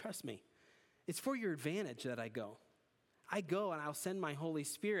 He says, trust me. It's for your advantage that I go. I go and I'll send my Holy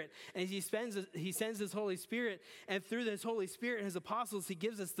Spirit. And he sends his Holy Spirit, and through this Holy Spirit and his apostles, he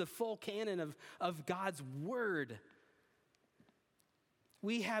gives us the full canon of God's word.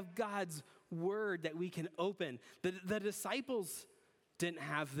 We have God's word that we can open. The disciples didn't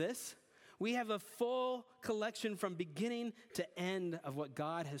have this. We have a full collection from beginning to end of what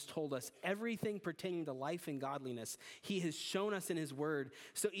God has told us. Everything pertaining to life and godliness, he has shown us in his word.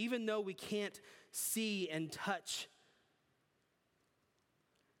 So even though we can't see and touch,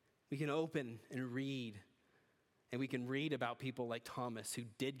 we can open and read. And we can read about people like Thomas who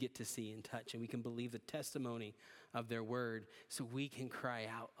did get to see and touch. And we can believe the testimony of their word. So we can cry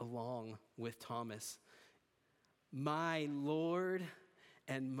out along with Thomas, my Lord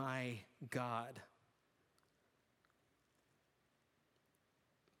and my God.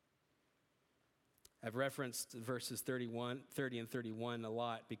 I've referenced verses 30 and 31 a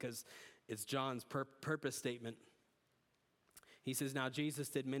lot because it's John's purpose statement. He says, now Jesus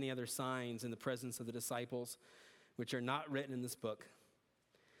did many other signs in the presence of the disciples, which are not written in this book.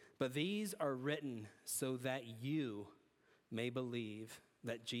 But these are written so that you may believe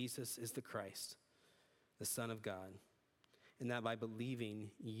that Jesus is the Christ, the Son of God, and that by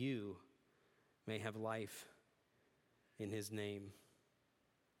believing you may have life in his name.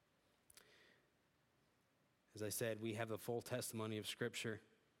 As I said, we have the full testimony of Scripture.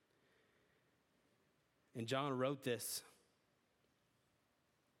 And John wrote this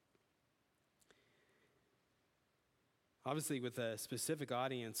obviously with a specific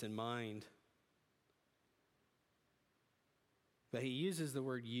audience in mind. But he uses the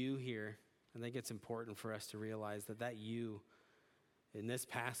word you here. I think it's important for us to realize that you in this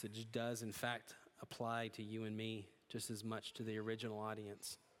passage does in fact apply to you and me just as much to the original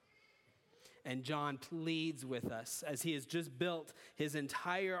audience. And John pleads with us as he has just built his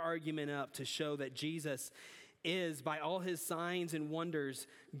entire argument up to show that Jesus is, by all his signs and wonders,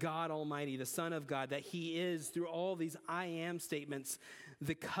 God Almighty, the Son of God, that he is, through all these I am statements,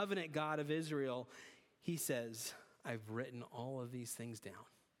 the covenant God of Israel. He says, I've written all of these things down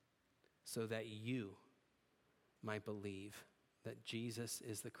so that you might believe that Jesus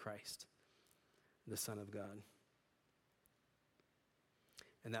is the Christ, the Son of God.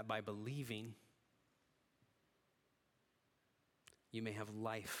 And that by believing, you may have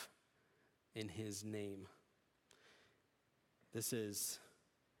life in his name. This is,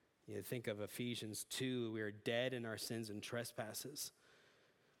 think of Ephesians 2. We are dead in our sins and trespasses.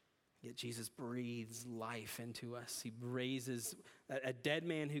 Yet Jesus breathes life into us. He raises a dead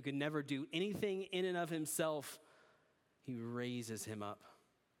man who could never do anything in and of himself. He raises him up,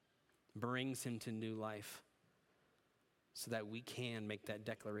 brings him to new life so that we can make that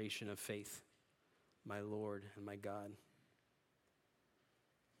declaration of faith, my Lord and my God.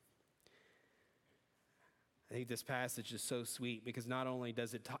 I think this passage is so sweet because not only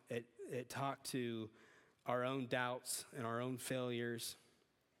does it talk to our own doubts and our own failures.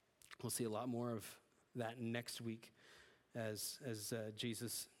 We'll see a lot more of that next week as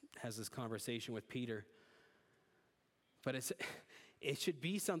Jesus has this conversation with Peter. But it should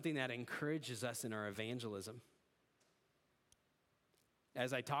be something that encourages us in our evangelism.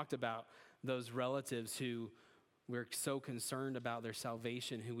 As I talked about those relatives who we're so concerned about their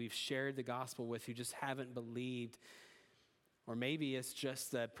salvation, who we've shared the gospel with, who just haven't believed. Or maybe it's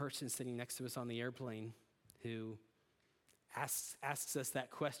just the person sitting next to us on the airplane who asks us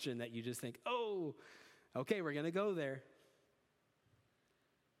that question that you just think, oh, okay, we're going to go there.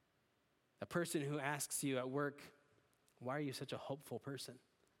 A person who asks you at work, why are you such a hopeful person?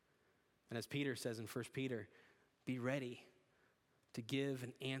 And as Peter says in 1 Peter, be ready to give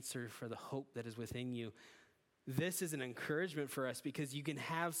an answer for the hope that is within you. This is an encouragement for us because you can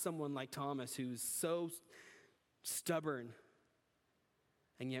have someone like Thomas who's so stubborn,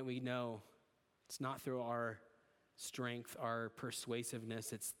 and yet we know it's not through our strength, our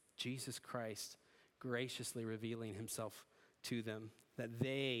persuasiveness. It's Jesus Christ graciously revealing himself to them, that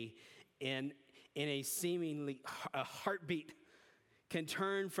they, in a seemingly a heartbeat, can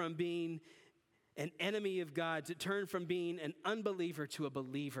turn from being an enemy of God, to turn from being an unbeliever to a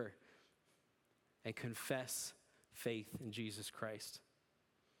believer and confess faith in Jesus Christ.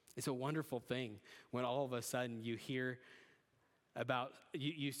 It's a wonderful thing when all of a sudden you hear about,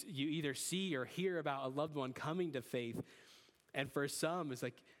 you either see or hear about a loved one coming to faith, and for some it's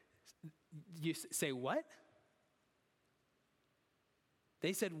like, you say, what?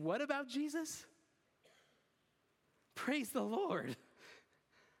 They said, what about Jesus? Praise the Lord.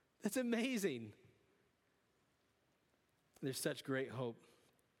 That's amazing. There's such great hope.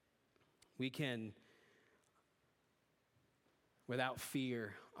 We can, without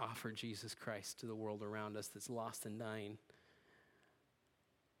fear, offer Jesus Christ to the world around us that's lost and dying.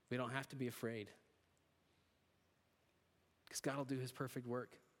 We don't have to be afraid, because God will do his perfect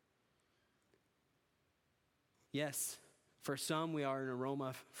work. Yes, for some we are an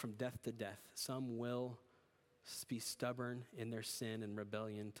aroma from death to death. Some will be stubborn in their sin and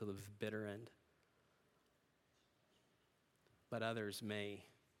rebellion to the bitter end. But others may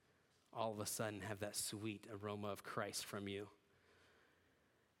all of a sudden have that sweet aroma of Christ from you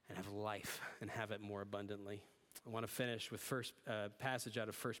and have life and have it more abundantly. I want to finish with first passage out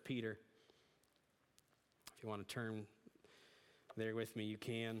of 1 Peter. If you want to turn there with me, you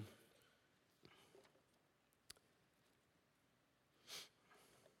can.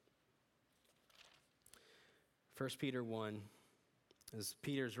 1 Peter 1, as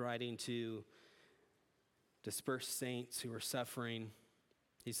Peter's writing to dispersed saints who are suffering,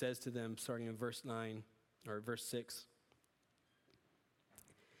 he says to them, starting in verse 9, or verse 6,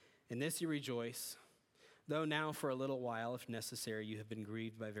 "In this you rejoice, though now for a little while, if necessary, you have been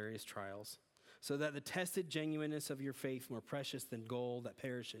grieved by various trials, so that the tested genuineness of your faith, more precious than gold that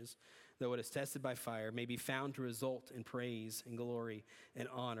perishes, though it is tested by fire, may be found to result in praise and glory and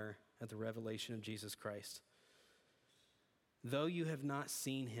honor at the revelation of Jesus Christ. Though you have not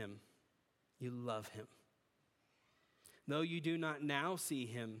seen him, you love him. Though you do not now see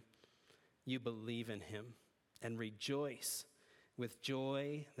him, you believe in him and rejoice with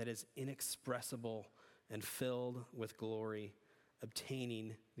joy that is inexpressible and filled with glory,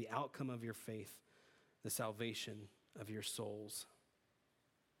 obtaining the outcome of your faith, the salvation of your souls."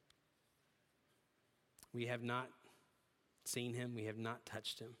 We have not seen him, we have not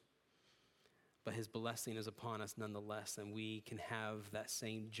touched him, but his blessing is upon us nonetheless, and we can have that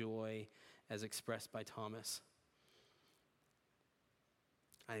same joy as expressed by Thomas.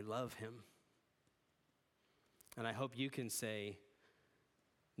 I love him. And I hope you can say,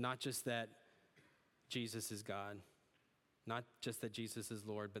 not just that Jesus is God, not just that Jesus is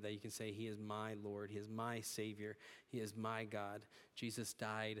Lord, but that you can say he is my Lord, he is my Savior, he is my God. Jesus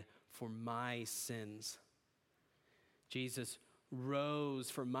died for my sins. Jesus rose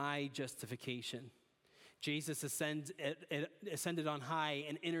for my justification. Jesus ascended on high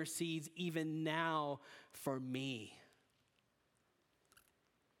and intercedes even now for me.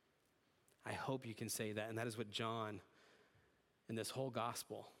 I hope you can say that, and that is what John in this whole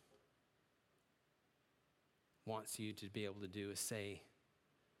gospel wants you to be able to do, is say,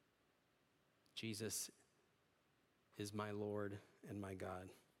 Jesus is my Lord and my God.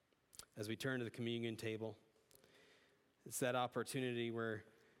 As we turn to the communion table, it's that opportunity where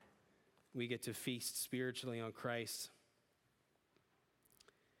we get to feast spiritually on Christ.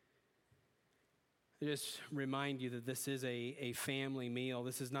 I just remind you that this is a family meal.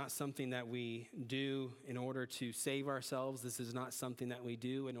 This is not something that we do in order to save ourselves. This is not something that we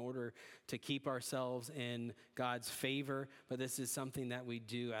do in order to keep ourselves in God's favor, but this is something that we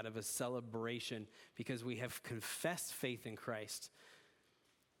do out of a celebration because we have confessed faith in Christ.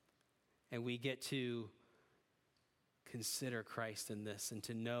 And we get to consider Christ in this and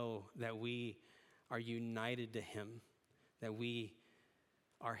to know that we are united to him, that we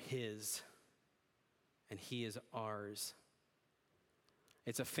are his, and he is ours.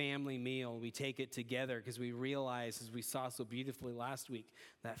 It's a family meal. We take it together because we realize, as we saw so beautifully last week,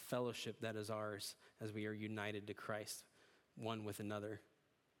 that fellowship that is ours as we are united to Christ, one with another.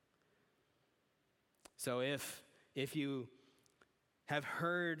 So if you have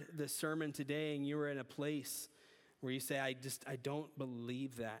heard the sermon today and you are in a place where you say, I don't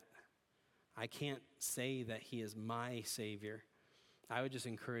believe that, I can't say that he is my Savior, I would just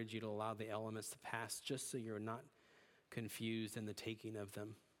encourage you to allow the elements to pass just so you're not confused in the taking of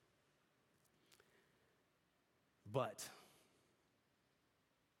them. But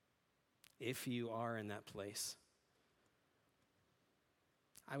if you are in that place,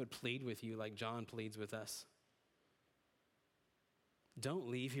 I would plead with you like John pleads with us. Don't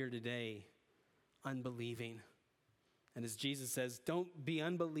leave here today unbelieving. And as Jesus says, don't be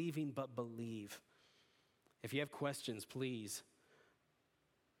unbelieving, but believe. If you have questions, please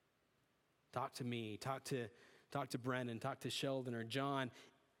talk to me, talk to Brendan, talk to Sheldon or John,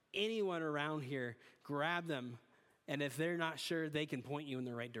 anyone around here, grab them. And if they're not sure, they can point you in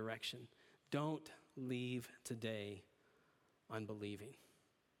the right direction. Don't leave today unbelieving.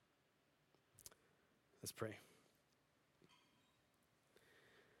 Let's pray.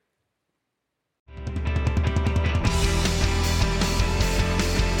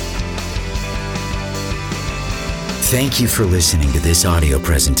 Thank you for listening to this audio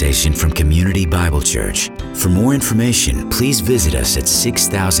presentation from Community Bible Church. For more information, please visit us at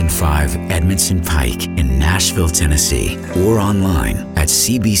 6005 Edmondson Pike in Nashville, Tennessee, or online at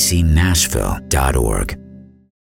cbcnashville.org.